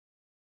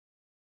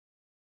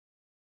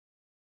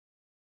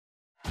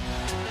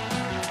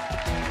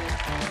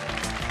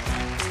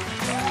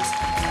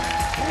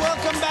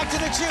back to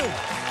the Chew.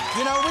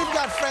 You know, we've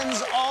got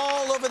friends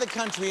all over the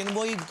country, and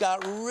we've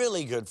got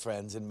really good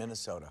friends in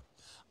Minnesota.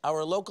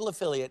 Our local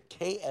affiliate,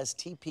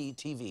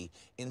 KSTP-TV,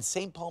 in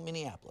St. Paul,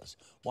 Minneapolis,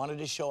 wanted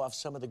to show off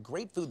some of the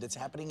great food that's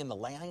happening in the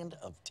land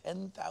of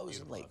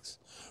 10,000 lakes.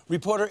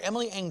 Reporter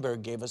Emily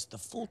Engberg gave us the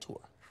full tour.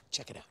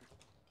 Check it out.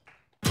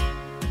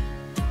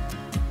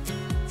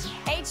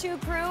 Hey, Chew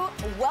crew,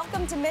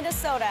 welcome to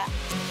Minnesota.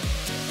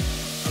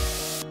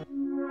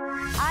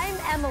 I'm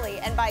Emily,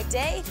 and by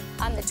day,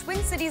 I'm the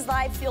Twin Cities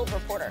Live field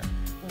reporter.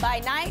 By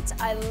night,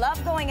 I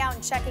love going out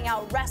and checking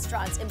out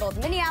restaurants in both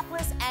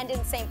Minneapolis and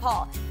in St.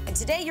 Paul. And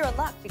today you're in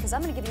luck because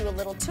I'm going to give you a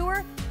little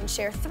tour and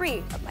share 3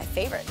 of my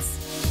favorites.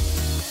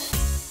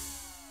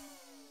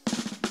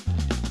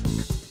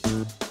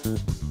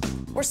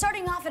 We're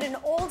starting off at an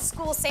old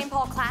school St.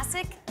 Paul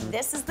classic.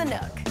 This is the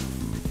Nook.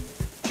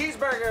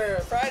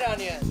 Cheeseburger, fried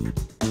onion.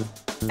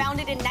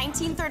 Founded in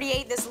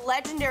 1938, this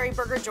legendary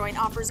burger joint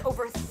offers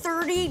over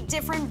 30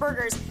 different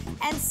burgers,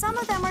 and some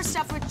of them are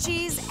stuffed with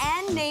cheese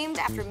and named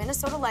after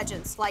Minnesota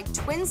legends, like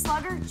Twin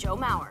slugger Joe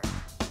Mauer.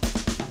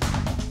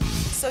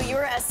 So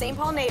you're a St.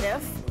 Paul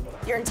native.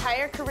 Your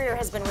entire career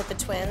has been with the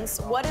Twins.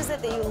 What is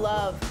it that you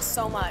love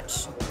so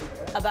much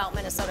about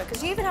Minnesota?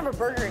 Because you even have a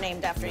burger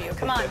named after you.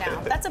 Come on now.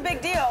 That's a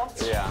big deal.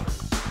 Yeah.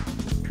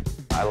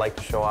 I like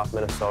to show off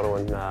Minnesota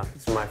and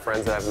some of my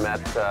friends that I've met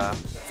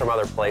from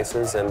other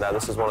places, and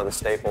this is one of the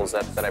staples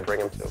that I bring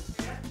them to.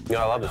 You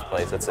know, I love this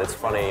place. It's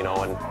funny, you know,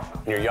 when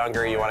you're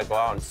younger, you want to go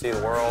out and see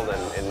the world,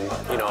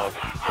 and you know,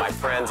 my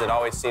friends, it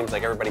always seems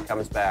like everybody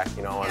comes back,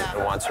 you know,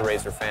 and wants to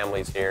raise their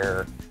families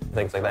here,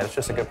 things like that. It's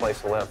just a good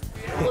place to live.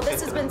 Well,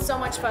 this has been so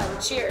much fun.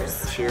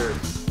 Cheers. Cheers.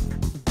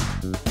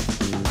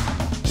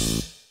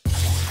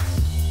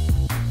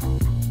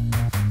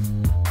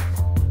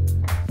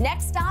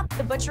 Next stop,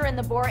 the Butcher and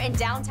the Boar in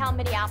downtown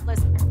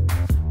Minneapolis.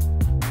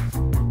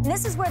 And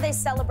this is where they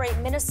celebrate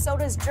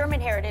Minnesota's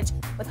German heritage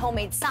with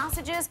homemade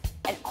sausages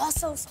and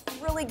also some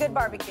really good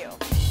barbecue.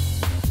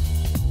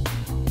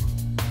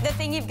 The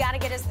thing you've got to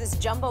get is this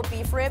jumbo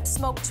beef rib,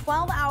 smoked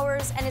 12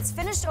 hours, and it's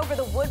finished over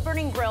the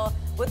wood-burning grill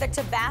with a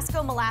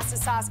Tabasco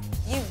molasses sauce.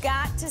 You've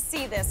got to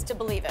see this to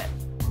believe it.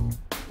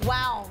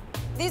 Wow,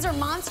 these are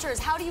monsters.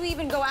 How do you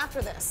even go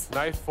after this?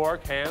 Knife,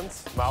 fork,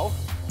 hands, mouth.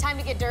 Time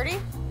to get dirty?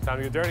 Time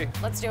to get dirty.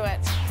 Let's do it.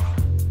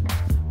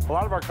 A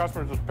lot of our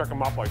customers just pick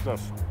them up like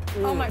this.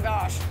 Oh my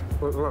gosh.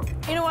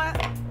 You know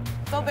what?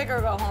 Go big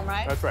or go home,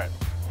 right? That's right.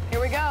 Here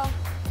we go.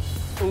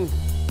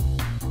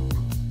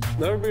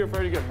 Never be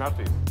afraid to get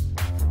messy.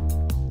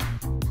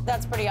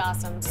 That's pretty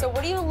awesome. So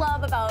what do you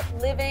love about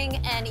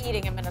living and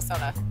eating in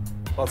Minnesota?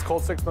 Well, it's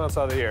cold 6 months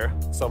out of the year,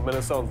 so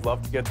Minnesotans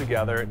love to get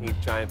together and eat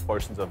giant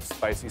portions of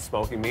spicy,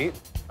 smoky meat.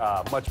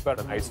 Much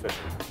better than ice fishing.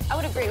 I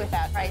would agree with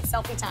that, right?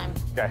 Selfie time.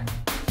 Okay.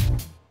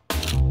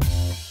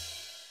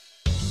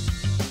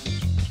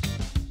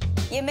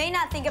 You may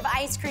not think of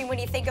ice cream when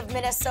you think of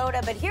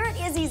Minnesota, but here at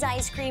Izzy's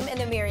Ice Cream in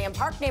the Miriam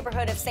Park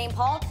neighborhood of St.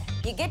 Paul,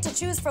 you get to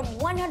choose from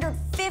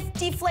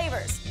 150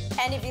 flavors.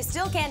 And if you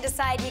still can't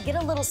decide, you get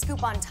a little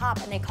scoop on top,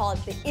 and they call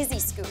it the Izzy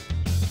Scoop.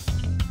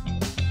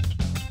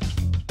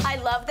 I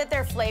love that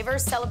their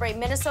flavors celebrate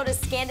Minnesota's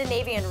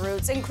Scandinavian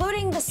roots,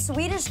 including the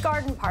Swedish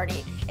Garden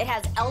Party. It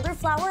has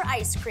elderflower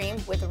ice cream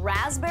with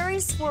raspberry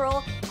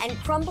swirl and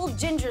crumbled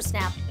ginger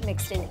snap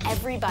mixed in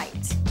every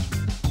bite.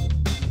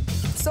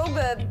 So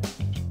good.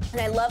 And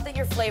I love that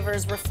your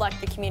flavors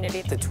reflect the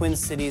community. The Twin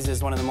Cities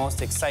is one of the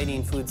most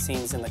exciting food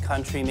scenes in the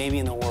country, maybe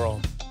in the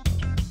world.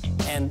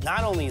 And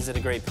not only is it a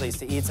great place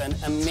to eat, it's an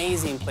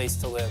amazing place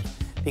to live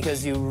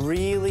because you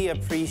really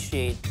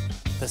appreciate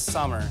the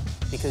summer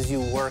because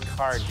you work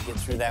hard to get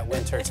through that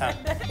winter time.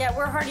 Yeah,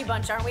 we're a Hardy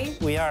Bunch, aren't we?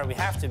 We are. We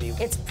have to be.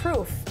 It's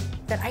proof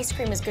that ice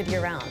cream is good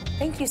year-round.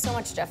 Thank you so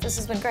much, Jeff. This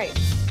has been great.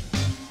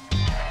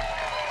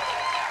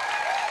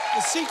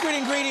 The secret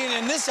ingredient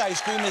in this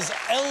ice cream is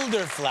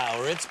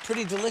elderflower. It's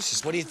pretty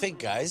delicious. What do you think,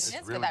 guys?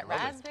 It's really good, that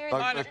raspberry.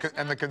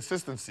 And the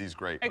consistency is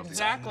great.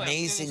 Exactly.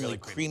 Amazingly really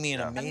creamy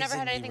and amazingly I've never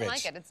had anything rich.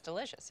 like it. It's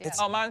delicious. Yeah.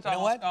 Oh, mine's you know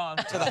almost what? gone.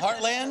 To the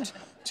heartland,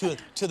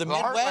 to the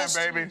Midwest,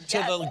 heartland, baby. to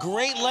the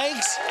Great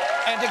Lakes,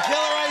 and to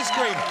killer ice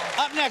cream.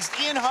 Up next,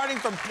 Ian Harding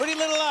from Pretty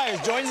Little Liars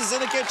joins us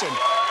in the kitchen.